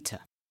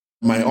sweeter.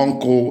 My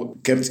uncle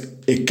kept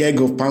a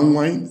keg of palm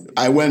wine.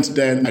 I went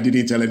there and I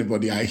didn't tell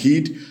anybody. I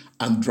hid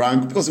and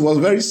drank because it was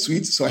very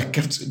sweet. So I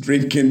kept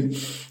drinking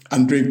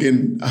and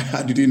drinking.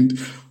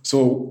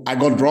 So I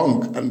got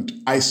drunk and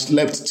I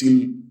slept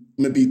till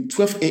maybe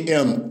 12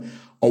 a.m.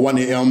 or 1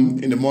 a.m.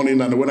 in the morning.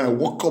 And when I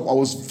woke up, I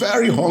was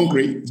very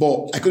hungry,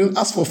 but I couldn't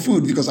ask for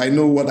food because I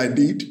know what I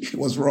did. It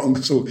was wrong.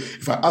 So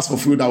if I asked for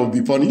food, I would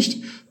be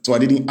punished. So I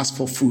didn't ask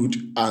for food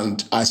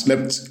and I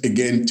slept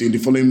again till the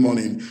following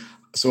morning.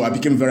 So I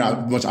became very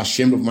much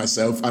ashamed of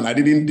myself and I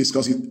didn't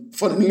discuss it.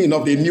 Funnily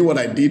enough, they knew what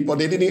I did, but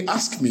they didn't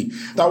ask me.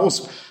 That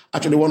was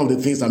actually one of the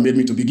things that made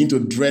me to begin to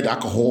dread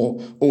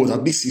alcohol. Oh,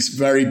 that this is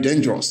very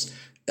dangerous.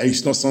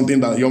 It's not something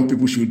that young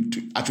people should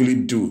actually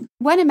do.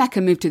 When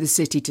Emeka moved to the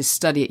city to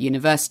study at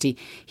university,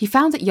 he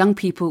found that young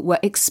people were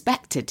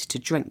expected to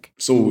drink.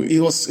 So it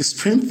was a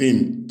strange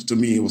thing to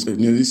me. It was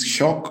this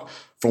shock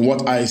from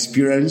what I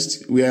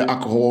experienced, where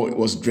alcohol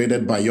was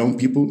dreaded by young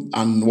people,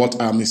 and what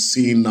I'm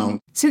seeing now.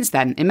 Since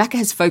then, Emeka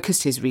has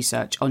focused his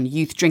research on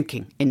youth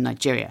drinking in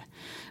Nigeria.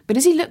 But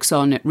as he looks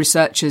on at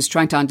researchers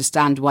trying to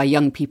understand why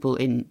young people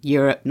in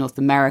Europe, North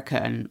America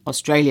and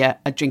Australia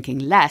are drinking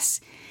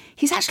less,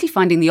 he's actually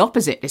finding the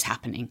opposite is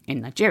happening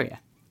in Nigeria.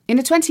 In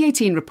a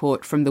 2018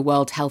 report from the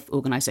World Health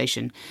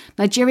Organization,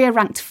 Nigeria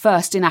ranked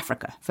first in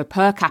Africa for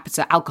per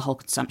capita alcohol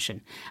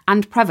consumption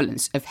and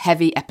prevalence of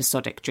heavy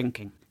episodic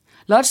drinking.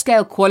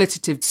 Large-scale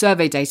qualitative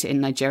survey data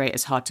in Nigeria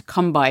is hard to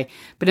come by,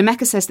 but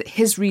Emeka says that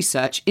his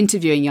research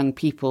interviewing young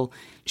people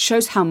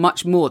shows how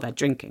much more they're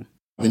drinking.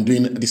 I've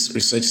been doing this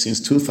research since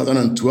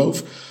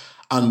 2012.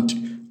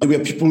 And there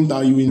were people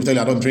that you will tell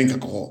you, I don't drink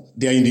alcohol.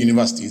 They are in the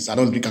universities. I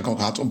don't drink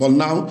alcohol at all. But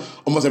now,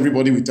 almost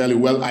everybody will tell you,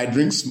 well, I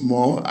drink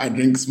small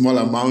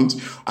amounts.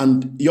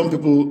 And young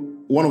people,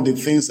 one of the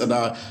things that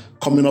are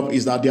coming up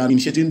is that they are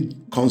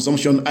initiating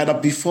consumption either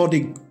before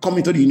they come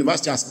into the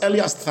university as early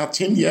as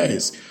 13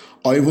 years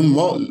or even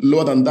more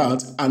lower than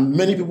that. And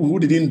many people who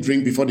didn't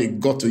drink before they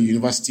got to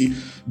university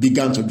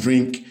began to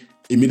drink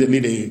immediately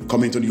they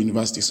come into the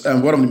universities.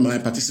 And one of my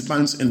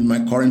participants in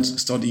my current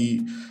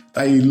study,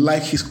 I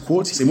like his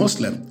quote. He's a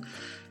Muslim.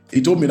 He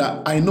told me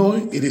that I know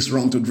it is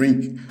wrong to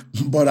drink,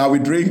 but I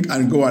will drink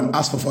and go and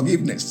ask for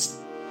forgiveness.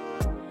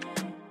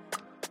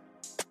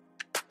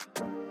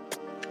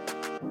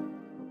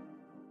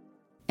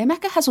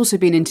 Emeka has also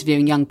been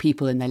interviewing young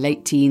people in their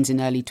late teens and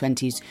early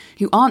 20s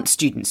who aren't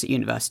students at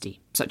university,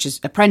 such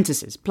as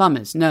apprentices,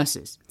 plumbers,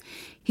 nurses.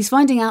 He's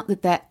finding out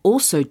that they're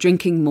also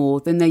drinking more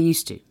than they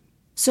used to.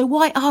 So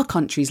why are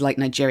countries like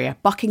Nigeria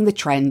bucking the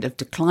trend of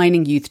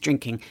declining youth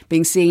drinking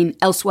being seen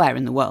elsewhere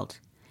in the world?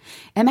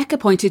 Emeka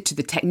pointed to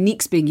the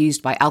techniques being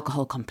used by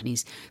alcohol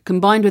companies,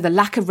 combined with a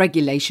lack of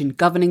regulation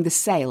governing the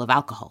sale of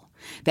alcohol.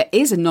 There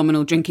is a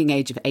nominal drinking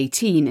age of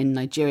 18 in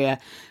Nigeria,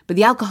 but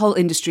the alcohol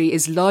industry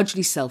is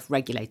largely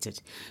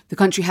self-regulated. The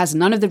country has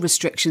none of the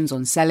restrictions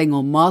on selling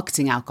or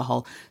marketing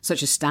alcohol,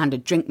 such as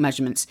standard drink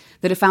measurements,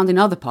 that are found in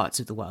other parts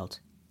of the world.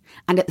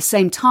 And at the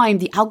same time,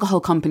 the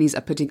alcohol companies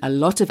are putting a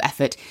lot of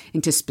effort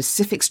into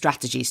specific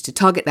strategies to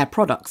target their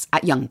products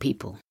at young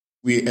people.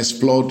 We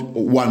explored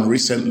one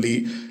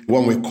recently,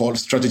 one we called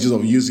strategies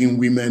of using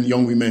women,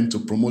 young women, to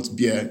promote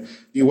beer.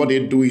 What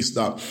they do is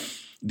that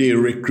they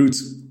recruit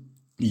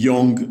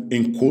young,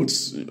 in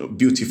quotes,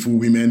 beautiful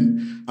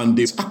women, and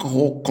the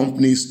alcohol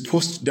companies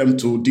post them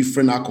to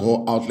different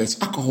alcohol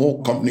outlets.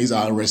 Alcohol companies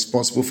are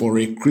responsible for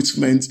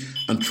recruitment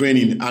and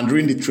training. And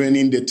during the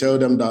training, they tell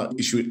them that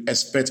you should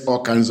expect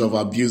all kinds of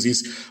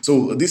abuses.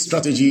 So this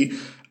strategy,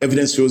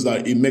 evidence shows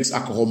that it makes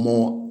alcohol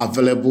more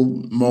available,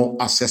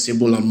 more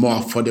accessible, and more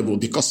affordable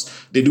because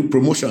they do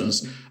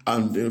promotions.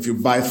 And if you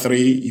buy 3,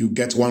 you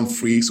get 1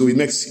 free. So it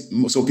makes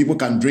so people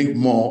can drink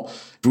more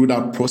through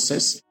that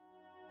process.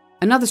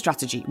 Another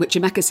strategy, which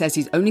Emeka says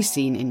he's only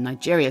seen in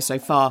Nigeria so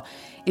far,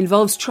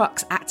 involves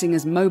trucks acting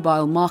as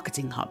mobile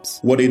marketing hubs.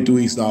 What they do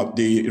is that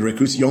they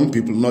recruit young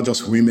people, not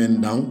just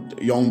women now,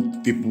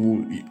 young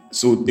people.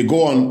 So they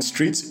go on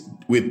streets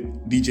with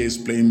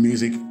DJs playing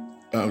music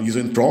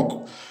using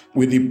truck,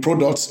 with the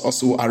products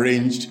also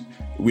arranged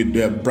with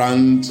the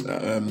brand,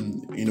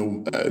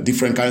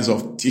 different kinds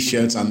of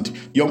T-shirts, and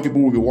young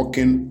people will be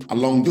walking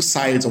along the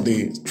sides of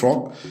the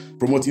truck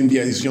promoting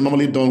beer. It's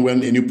normally done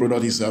when a new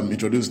product is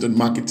introduced in the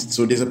market.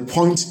 So there's a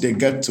point they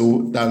get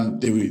to, then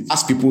they will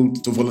ask people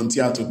to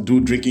volunteer to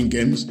do drinking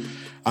games.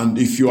 And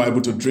if you are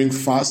able to drink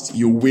fast,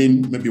 you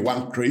win maybe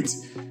 1 crate.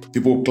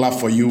 People clap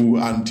for you,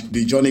 and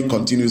the journey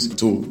continues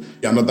to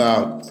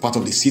another part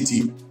of the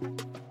city.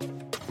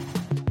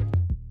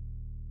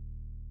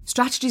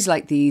 Strategies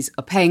like these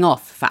are paying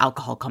off for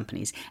alcohol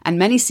companies, and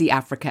many see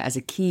Africa as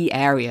a key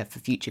area for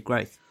future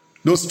growth.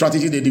 Those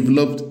strategies they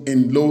developed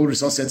in low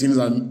resource settings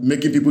and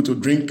making people to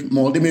drink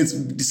more, they may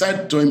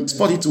decide to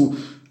export it to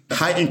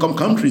high-income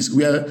countries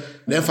where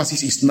the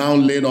emphasis is now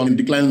laid on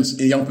declines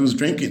in young people's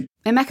drinking.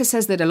 Emeka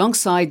says that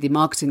alongside the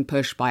marketing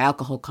push by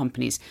alcohol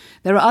companies,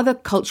 there are other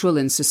cultural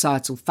and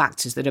societal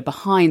factors that are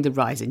behind the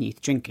rise in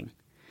youth drinking.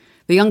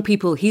 The young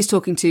people he's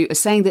talking to are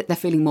saying that they're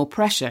feeling more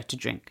pressure to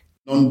drink.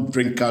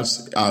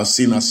 Non-drinkers are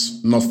seen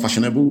as not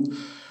fashionable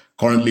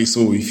currently,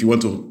 so if you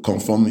want to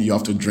conform, you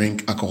have to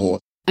drink alcohol.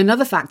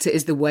 Another factor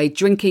is the way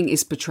drinking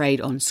is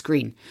portrayed on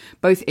screen,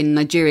 both in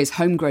Nigeria's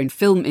homegrown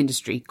film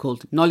industry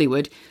called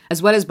Nollywood,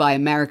 as well as by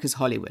America's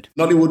Hollywood.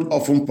 Nollywood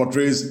often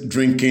portrays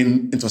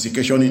drinking,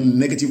 intoxication in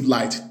negative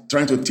light,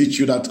 trying to teach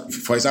you that,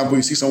 for example,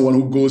 you see someone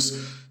who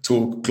goes to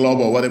a club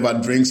or whatever,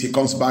 drinks, he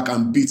comes back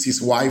and beats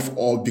his wife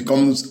or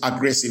becomes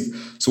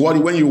aggressive. So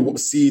when you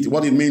see it,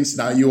 what it means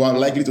that you are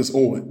likely to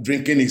say,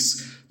 drinking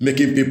is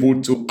making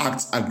people to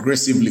act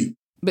aggressively.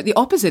 But the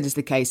opposite is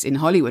the case in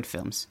Hollywood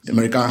films.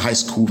 American high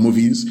school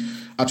movies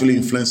actually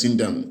influencing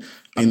them.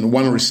 In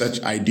one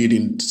research I did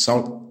in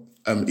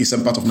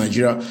eastern part of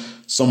Nigeria,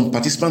 some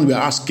participants were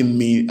asking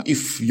me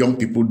if young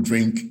people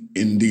drink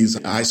in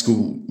these high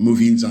school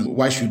movies and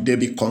why should they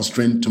be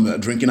constrained to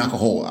drinking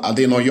alcohol? Are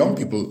they not young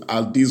people?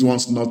 Are these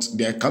ones not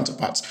their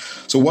counterparts?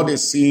 So what they're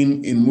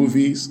seeing in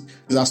movies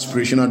is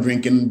aspirational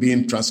drinking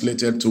being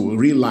translated to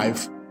real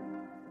life.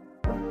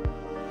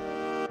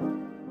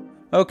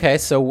 Okay,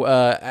 so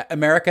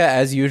America,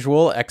 as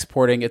usual,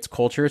 exporting its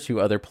culture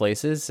to other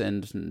places,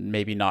 and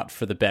maybe not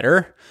for the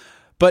better.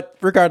 But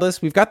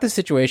regardless, we've got this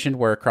situation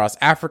where across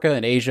Africa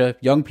and Asia,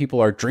 young people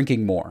are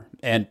drinking more.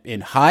 And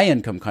in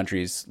high-income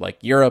countries like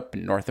Europe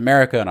and North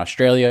America and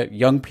Australia,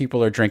 young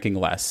people are drinking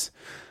less.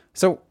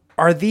 So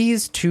are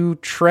these two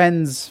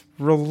trends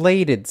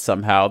related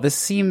somehow? This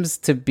seems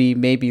to be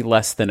maybe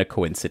less than a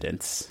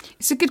coincidence.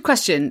 It's a good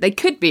question. They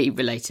could be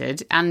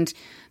related, and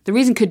the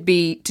reason could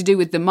be to do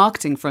with the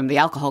marketing from the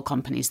alcohol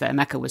companies that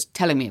Emeka was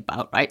telling me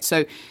about, right?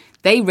 So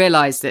They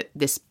realized that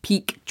this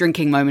peak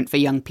drinking moment for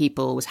young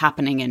people was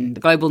happening in the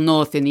global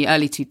north in the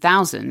early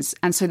 2000s.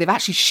 And so they've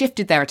actually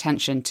shifted their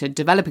attention to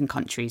developing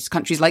countries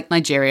like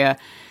Nigeria,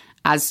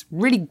 as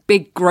really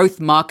big growth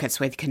markets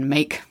where they can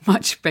make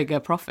much bigger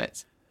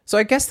profits. So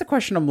I guess the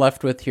question I'm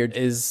left with here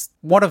is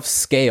one of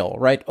scale,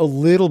 right? A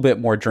little bit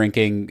more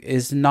drinking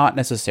is not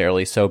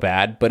necessarily so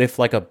bad, but if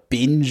like a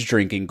binge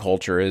drinking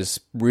culture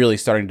is really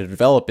starting to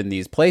develop in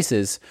these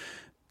places,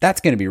 that's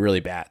going to be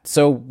really bad.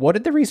 So what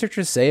did the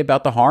researchers say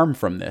about the harm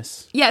from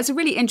this? Yeah, it's a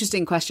really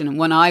interesting question and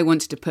one I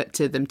wanted to put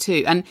to them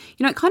too. And,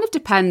 it kind of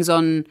depends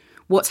on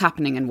what's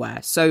happening and where.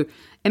 So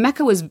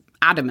Emeka was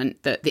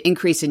adamant that the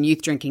increase in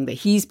youth drinking that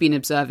he's been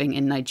observing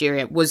in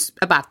Nigeria was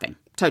a bad thing.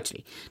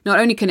 Totally. Not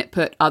only can it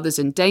put others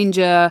in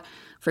danger,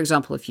 for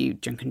example, if you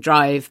drink and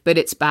drive, but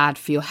it's bad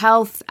for your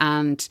health,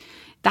 and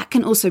that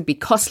can also be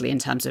costly in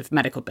terms of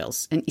medical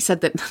bills. And he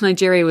said that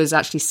Nigeria was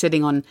actually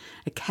sitting on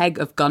a keg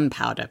of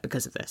gunpowder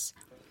because of this.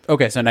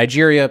 Okay, so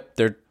Nigeria,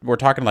 we're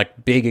talking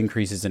like big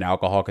increases in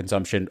alcohol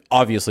consumption,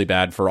 obviously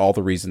bad for all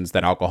the reasons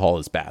that alcohol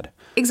is bad.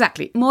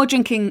 Exactly. More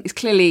drinking is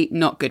clearly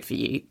not good for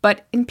you.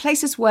 But in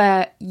places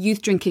where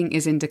youth drinking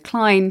is in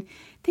decline,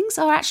 things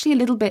are actually a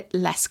little bit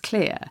less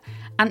clear.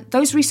 And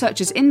those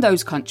researchers in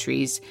those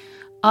countries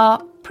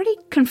are pretty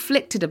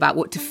conflicted about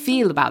what to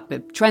feel about the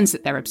trends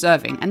that they're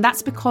observing. And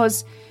that's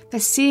because they're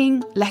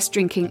seeing less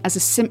drinking as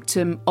a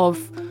symptom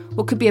of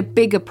what could be a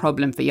bigger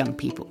problem for young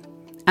people.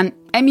 And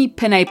Amy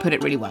Pinnay put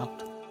it really well.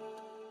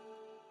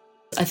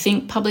 I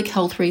think public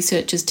health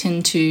researchers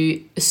tend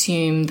to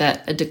assume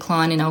that a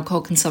decline in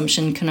alcohol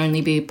consumption can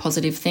only be a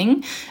positive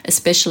thing,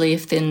 especially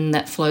if then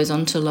that flows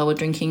on to lower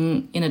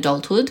drinking in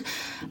adulthood.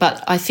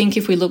 But I think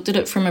if we looked at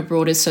it from a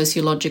broader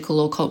sociological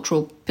or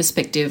cultural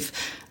perspective,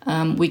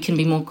 we can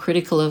be more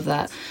critical of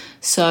that.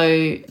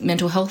 So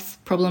mental health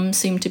problems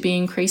seem to be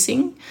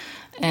increasing,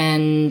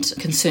 and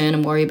concern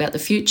and worry about the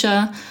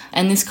future.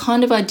 And this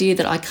kind of idea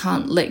that I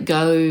can't let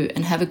go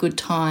and have a good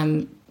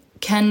time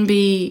can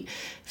be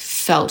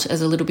felt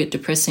as a little bit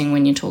depressing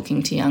when you're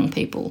talking to young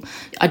people.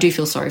 I do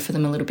feel sorry for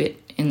them a little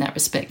bit in that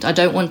respect. I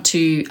don't want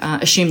to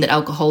assume that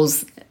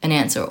alcohol's an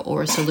answer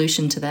or a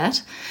solution to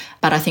that,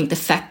 but I think the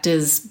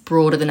factors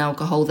broader than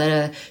alcohol that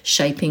are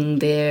shaping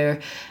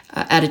their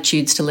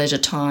attitudes to leisure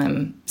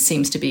time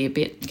seems to be a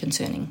bit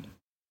concerning.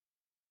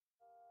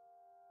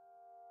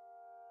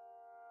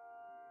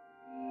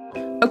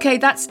 Okay,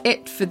 that's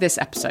it for this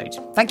episode.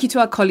 Thank you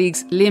to our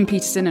colleagues Liam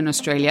Peterson in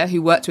Australia,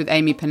 who worked with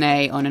Amy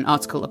Pinnay on an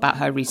article about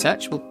her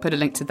research. We'll put a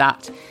link to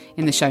that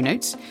in the show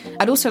notes.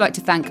 I'd also like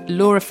to thank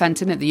Laura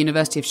Fenton at the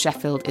University of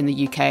Sheffield in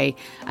the UK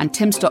and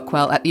Tim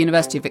Stockwell at the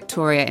University of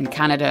Victoria in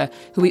Canada,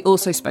 who we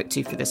also spoke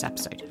to for this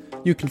episode.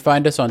 You can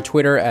find us on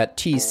Twitter at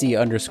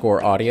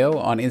TC_audio,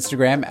 on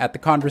Instagram at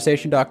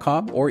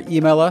theconversation.com, or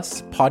email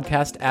us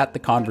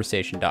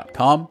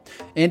podcast@theconversation.com.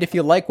 And if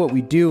you like what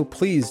we do,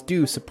 please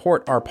do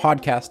support our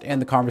podcast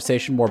and The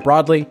Conversation more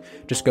broadly.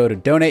 Just go to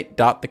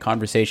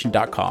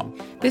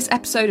donate.theconversation.com. This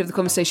episode of The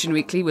Conversation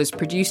Weekly was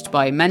produced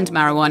by Mend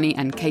Marawani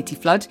and Katie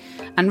Flood,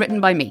 and written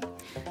by me.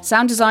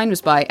 Sound design was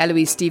by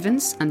Eloise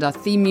Stevens, and our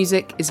theme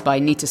music is by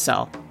Nita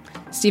Searle.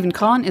 Stephen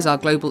Kahn is our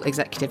global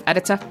executive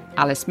editor,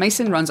 Alice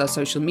Mason runs our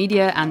social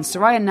media, and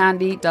Soraya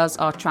Nandi does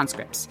our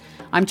transcripts.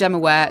 I'm Gemma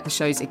Ware, the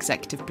show's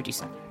executive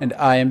producer. And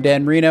I am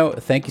Dan Marino.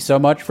 Thank you so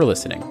much for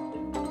listening.